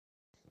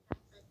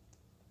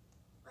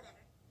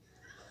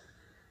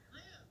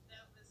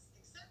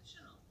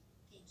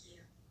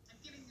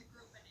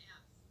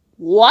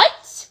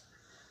What?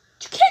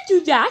 You can't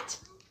do that.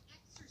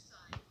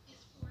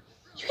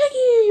 You can't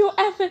get your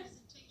effort.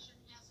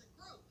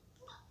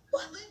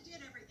 What?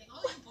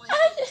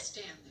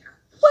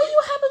 Why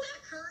you have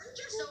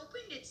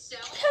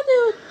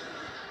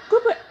a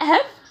group of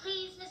F?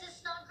 Please,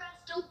 Mrs. Snodgrass,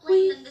 don't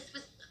blame them. This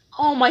was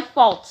all my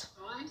fault.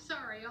 Oh, I'm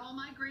sorry. All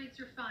my grades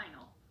are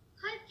final.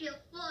 I feel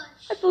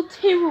flushed. I feel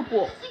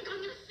terrible. I think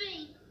I'm gonna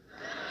faint.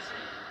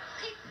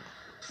 Okay,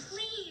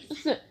 please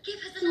Listen, give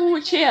us one more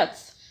another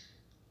chance.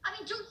 I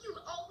mean, don't you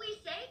always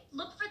say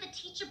look for the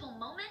teachable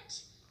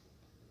moment?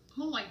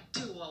 Oh, I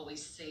do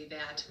always say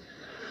that.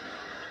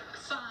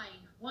 Fine,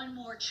 one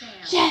more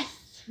chance.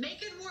 Yes.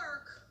 Make it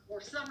work, or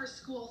summer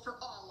school for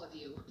all of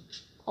you.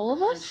 All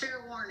of And us?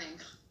 fair warning,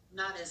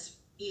 not as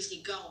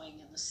easy going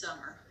in the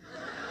summer.